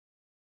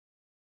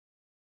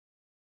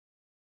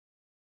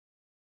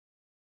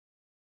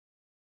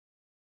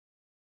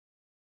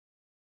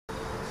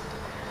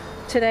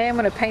Today I'm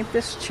going to paint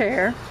this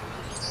chair.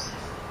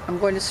 I'm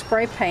going to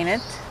spray paint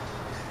it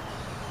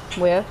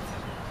with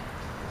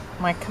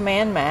my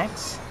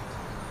CommandMax.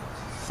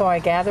 So I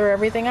gather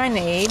everything I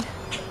need.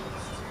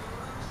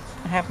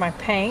 I have my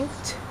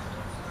paint,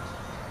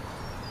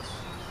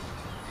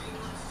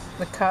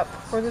 the cup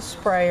for the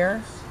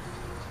sprayer,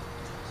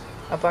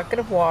 a bucket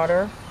of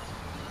water,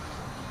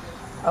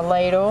 a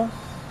ladle,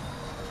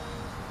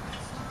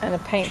 and a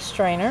paint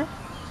strainer,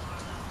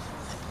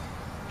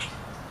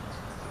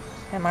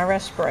 and my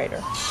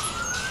respirator.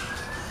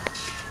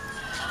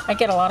 I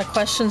get a lot of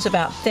questions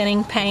about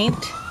thinning paint,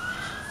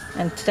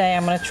 and today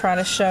I'm going to try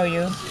to show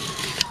you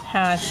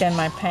how I thin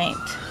my paint.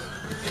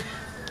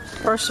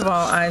 First of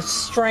all, I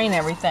strain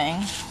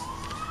everything,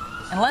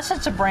 unless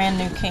it's a brand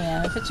new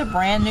can. If it's a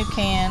brand new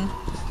can,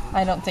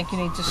 I don't think you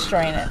need to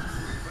strain it.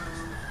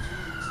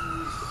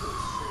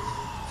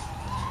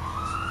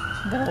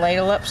 I'm going to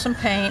ladle up some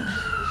paint,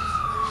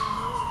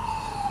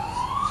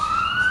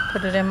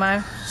 put it in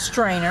my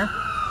strainer.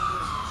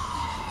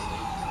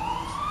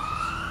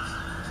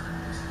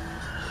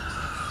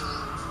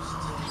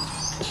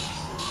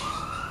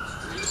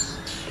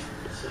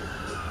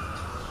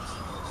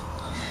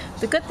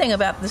 The good thing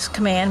about this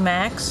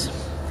CommandMax,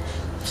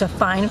 it's a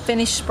fine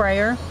finish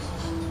sprayer,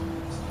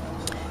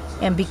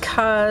 and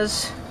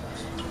because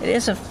it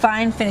is a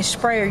fine finish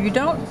sprayer, you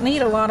don't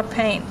need a lot of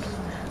paint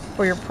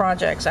for your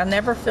projects. I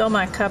never fill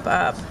my cup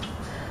up.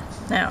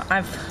 Now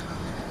I've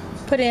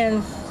put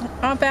in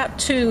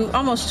about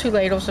almost two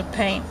ladles of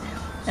paint,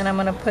 and I'm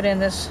going to put in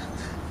this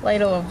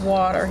ladle of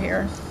water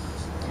here,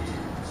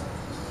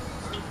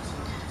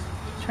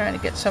 trying to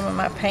get some of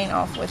my paint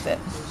off with it.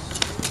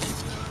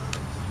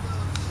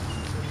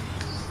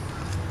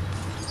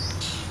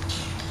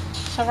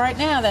 So right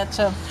now that's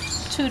a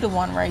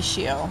 2-to-1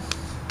 ratio,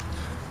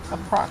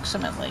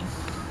 approximately.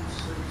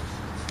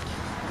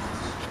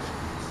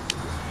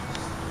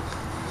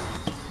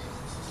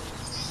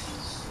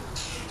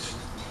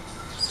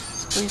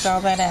 Squeeze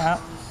all that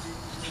out.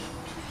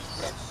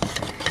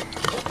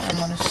 I'm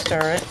going to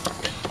stir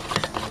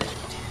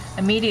it.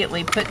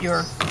 Immediately put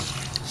your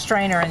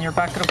strainer in your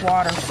bucket of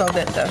water so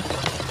that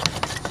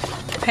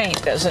the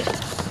paint doesn't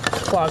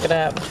clog it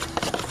up.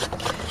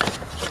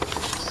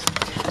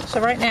 So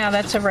right now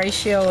that's a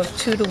ratio of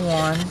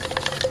 2-to-1.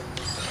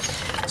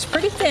 It's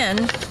pretty thin.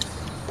 I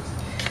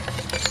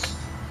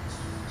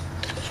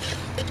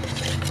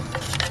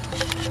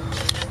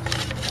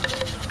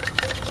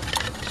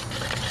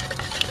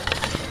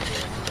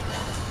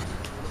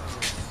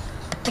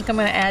think I'm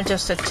going to add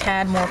just a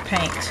tad more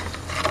paint.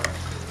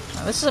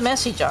 Now, this is a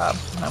messy job.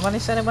 Nobody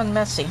said it wasn't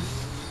messy.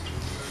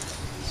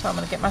 So I'm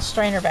going to get my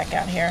strainer back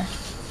out here.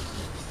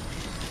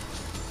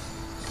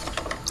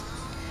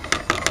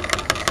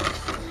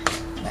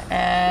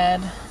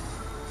 Add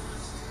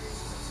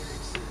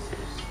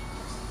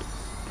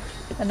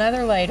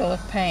another ladle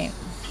of paint.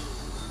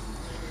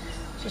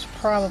 This is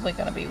probably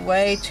going to be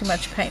way too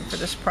much paint for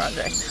this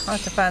project. I'll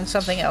have to find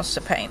something else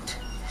to paint.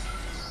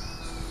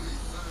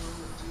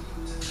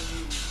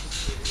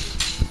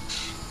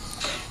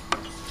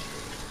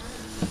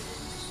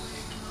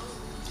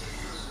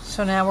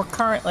 So now we're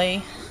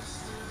currently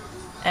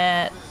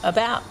at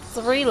about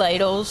 3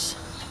 ladles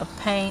of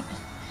paint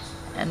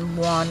and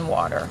 1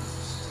 water.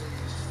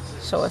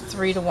 So a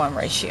 3-to-1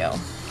 ratio.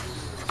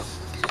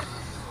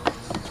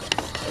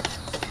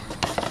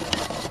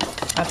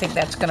 I think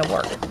that's going to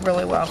work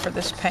really well for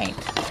this paint.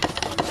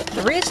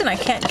 The reason I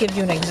can't give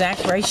you an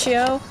exact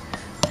ratio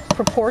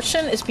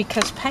proportion is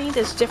because paint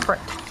is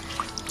different.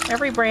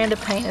 Every brand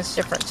of paint is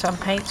different. Some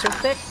paints are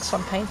thick,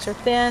 some paints are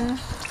thin.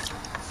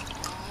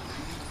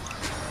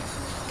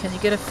 Can you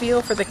get a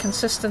feel for the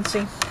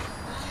consistency?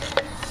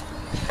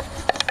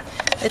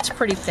 It's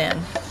pretty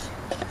thin.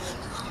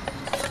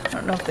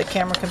 I don't know if the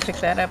camera can pick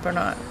that up or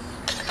not.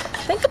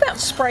 Think about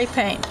spray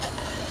paint.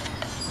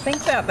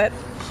 Think about that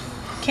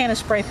can of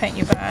spray paint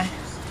you buy.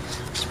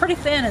 It's pretty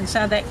thin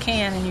inside that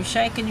can, and you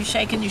shake and you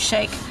shake and you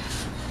shake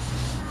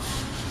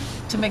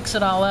to mix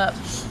it all up,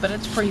 but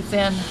it's pretty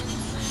thin.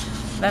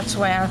 That's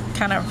the way I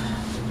kind of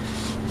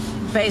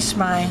base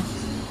my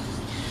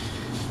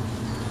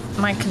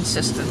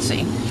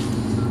consistency,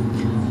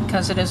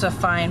 because it is a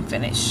fine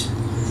finish.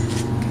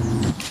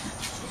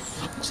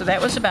 So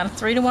that was about a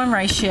 3-to-1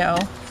 ratio.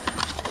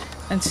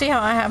 And see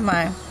how I have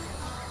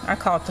I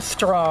call it the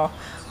straw,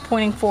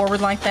 pointing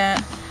forward like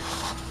that?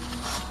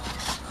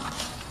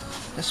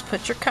 Just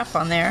put your cup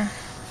on there.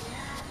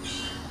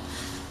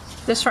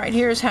 This right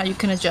here is how you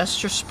can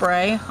adjust your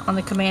spray on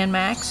the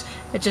CommandMax.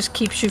 It just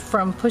keeps you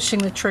from pushing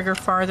the trigger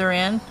farther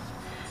in.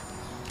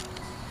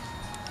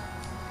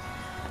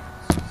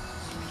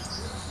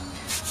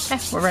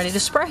 Okay, we're ready to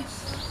spray.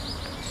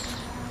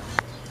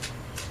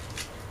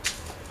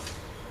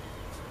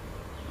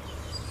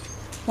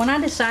 When I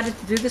decided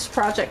to do this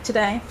project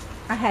today,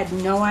 I had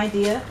no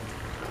idea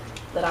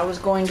that I was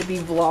going to be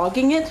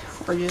vlogging it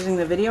or using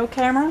the video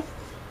camera.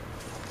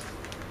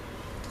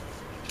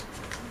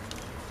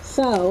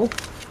 So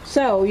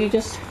you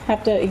just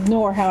have to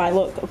ignore how I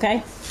look,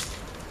 okay?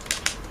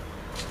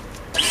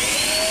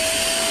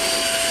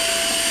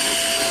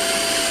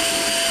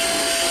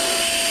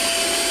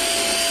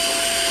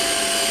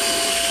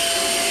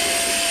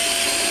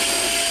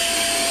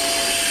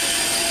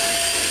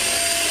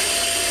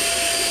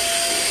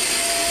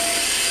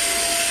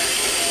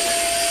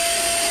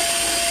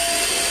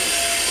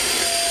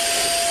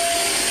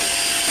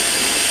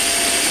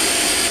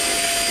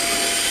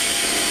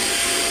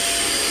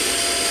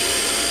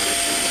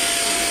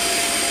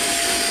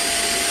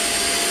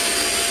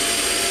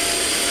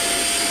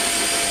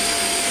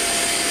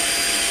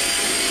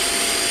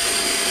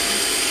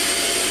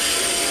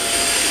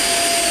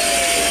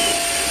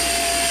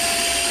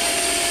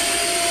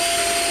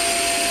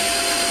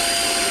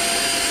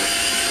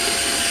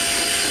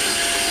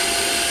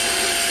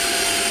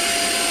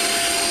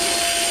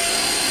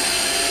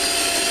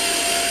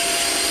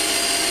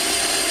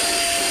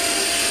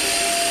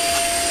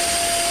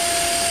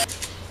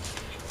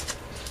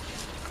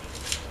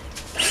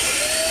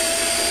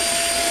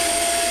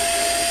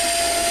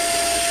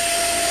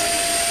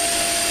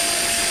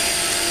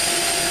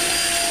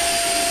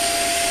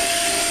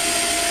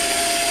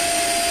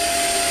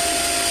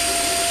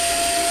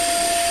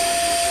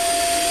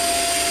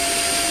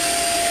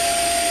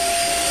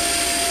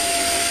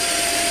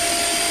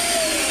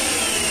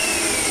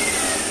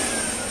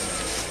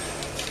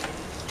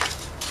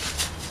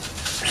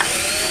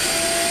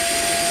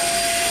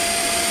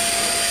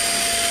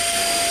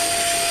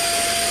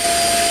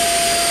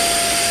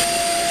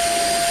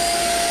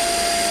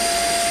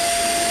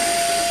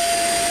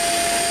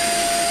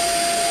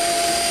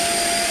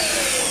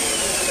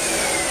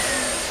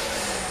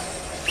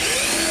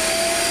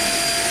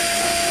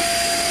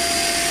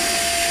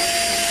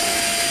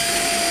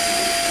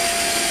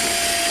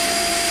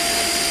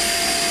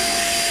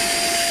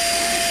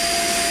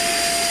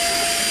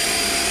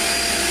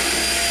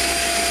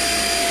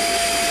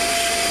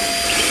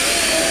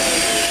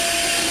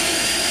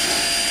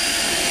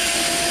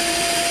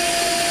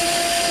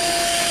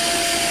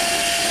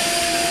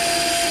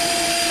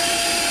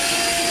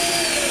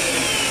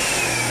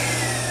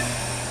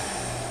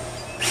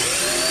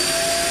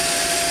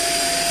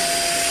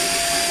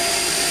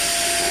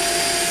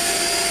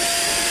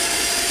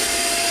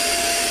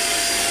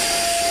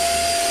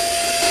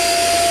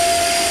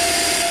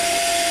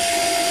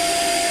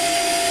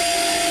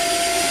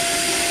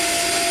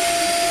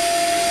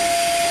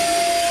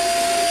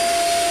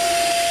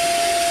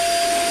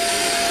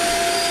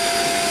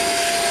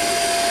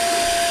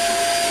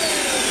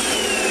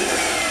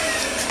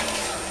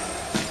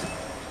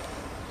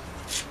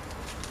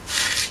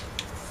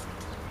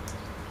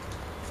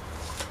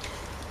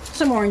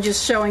 some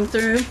oranges showing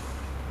through.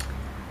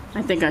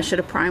 I think I should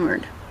have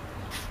primered.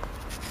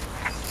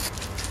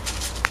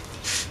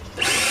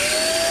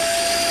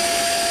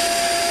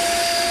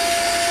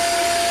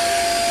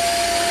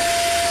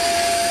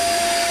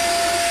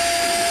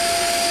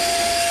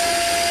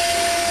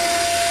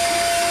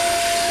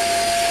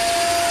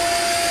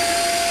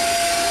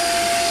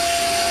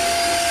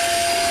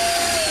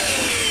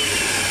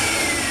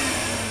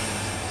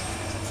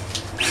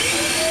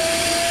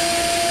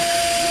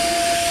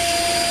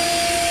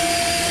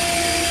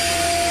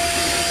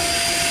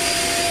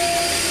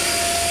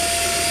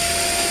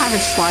 I have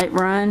a slight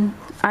run.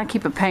 I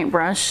keep a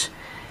paintbrush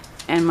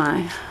and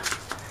my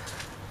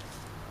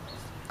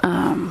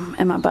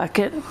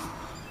bucket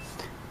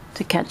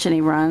to catch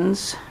any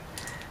runs.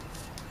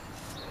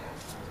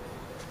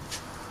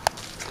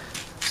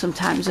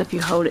 Sometimes if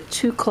you hold it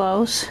too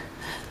close,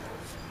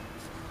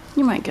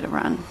 you might get a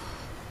run.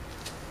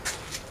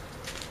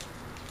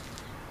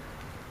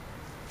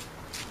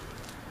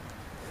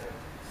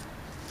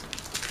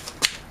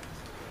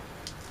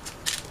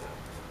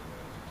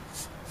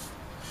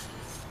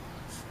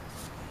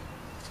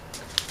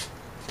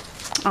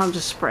 I'll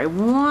just spray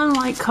one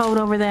light coat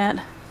over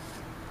that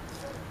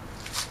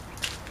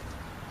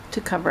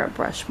to cover up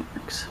brush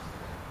marks.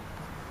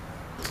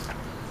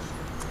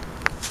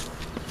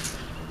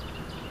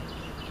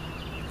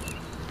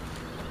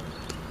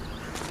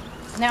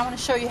 Now I want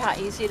to show you how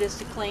easy it is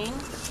to clean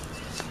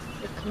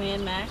with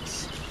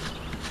CommandMax.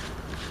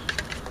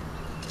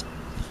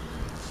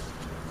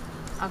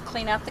 I'll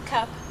clean out the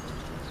cup.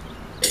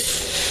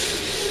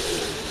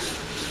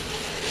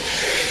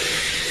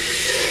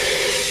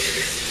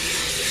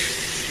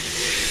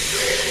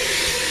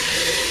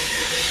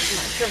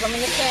 I'm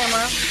in the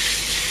camera.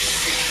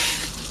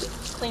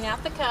 Clean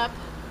out the cup.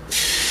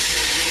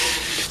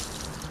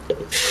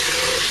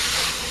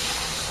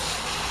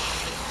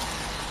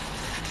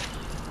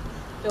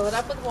 Fill it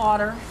up with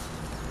water.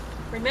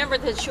 Remember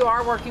that you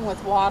are working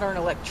with water and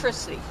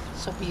electricity,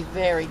 so be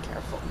very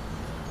careful.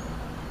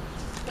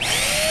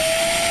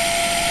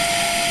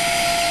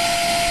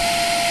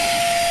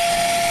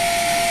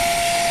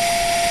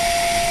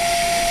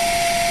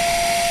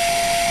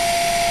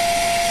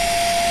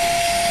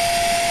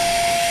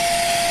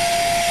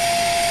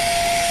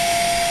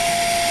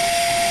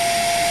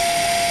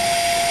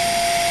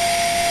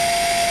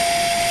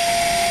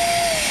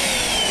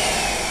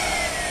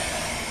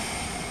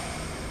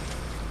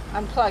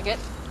 Unplug it.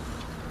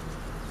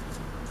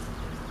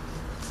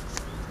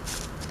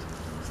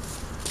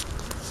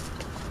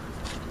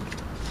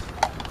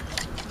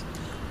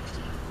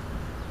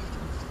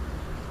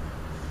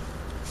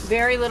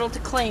 Very little to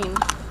clean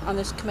on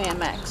this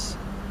CommandMax.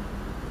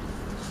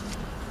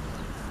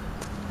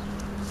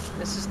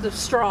 This is the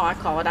straw, I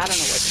call it. I don't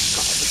know what it's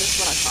called, but this is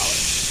what I call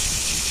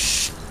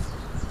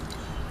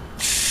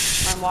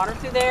it. Run water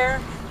through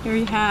there. Here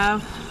you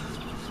have,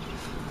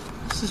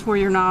 this is where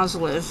your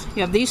nozzle is.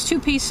 You have these two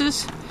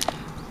pieces.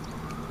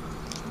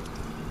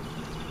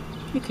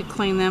 You could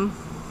clean them.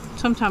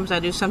 Sometimes I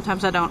do,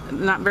 sometimes I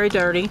don't. Not very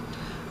dirty.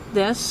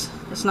 This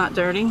is not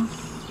dirty.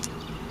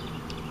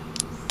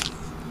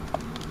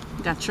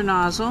 Got your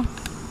nozzle.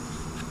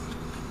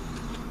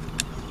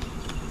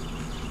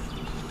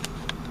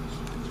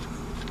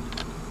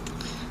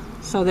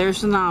 So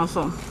there's the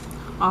nozzle.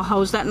 I'll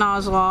hose that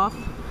nozzle off.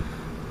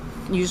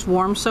 Use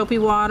warm soapy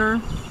water,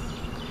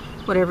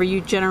 whatever you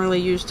generally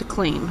use to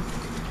clean.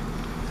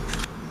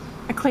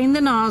 I clean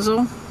the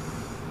nozzle.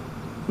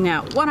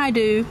 Now what I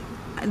do,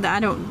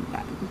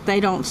 they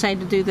don't say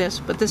to do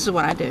this, but this is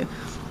what I do.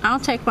 I'll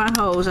take my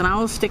hose and I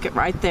will stick it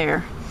right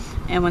there,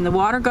 and when the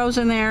water goes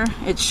in there,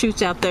 it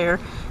shoots out there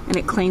and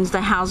it cleans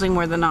the housing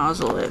where the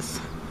nozzle is.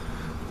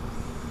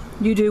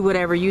 You do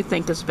whatever you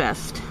think is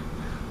best.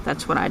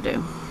 That's what I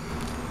do.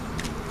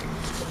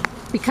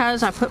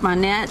 Because I put my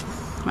net,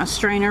 my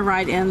strainer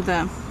right in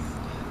the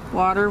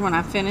water when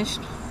I finished,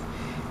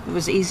 it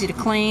was easy to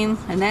clean.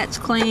 The net's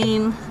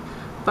clean,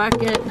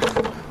 bucket,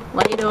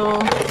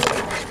 ladle,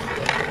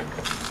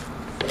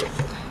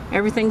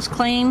 everything's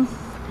clean,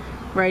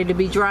 ready to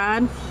be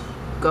dried.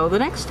 Go the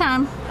next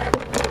time.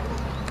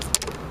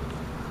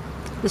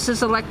 This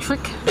is electric.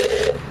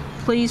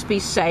 Please be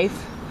safe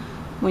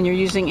when you're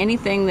using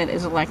anything that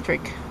is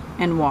electric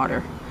and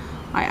water.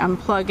 I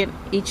unplug it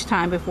each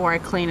time before I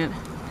clean it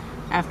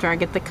after I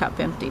get the cup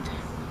emptied.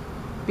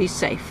 Be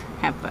safe.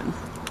 Have fun.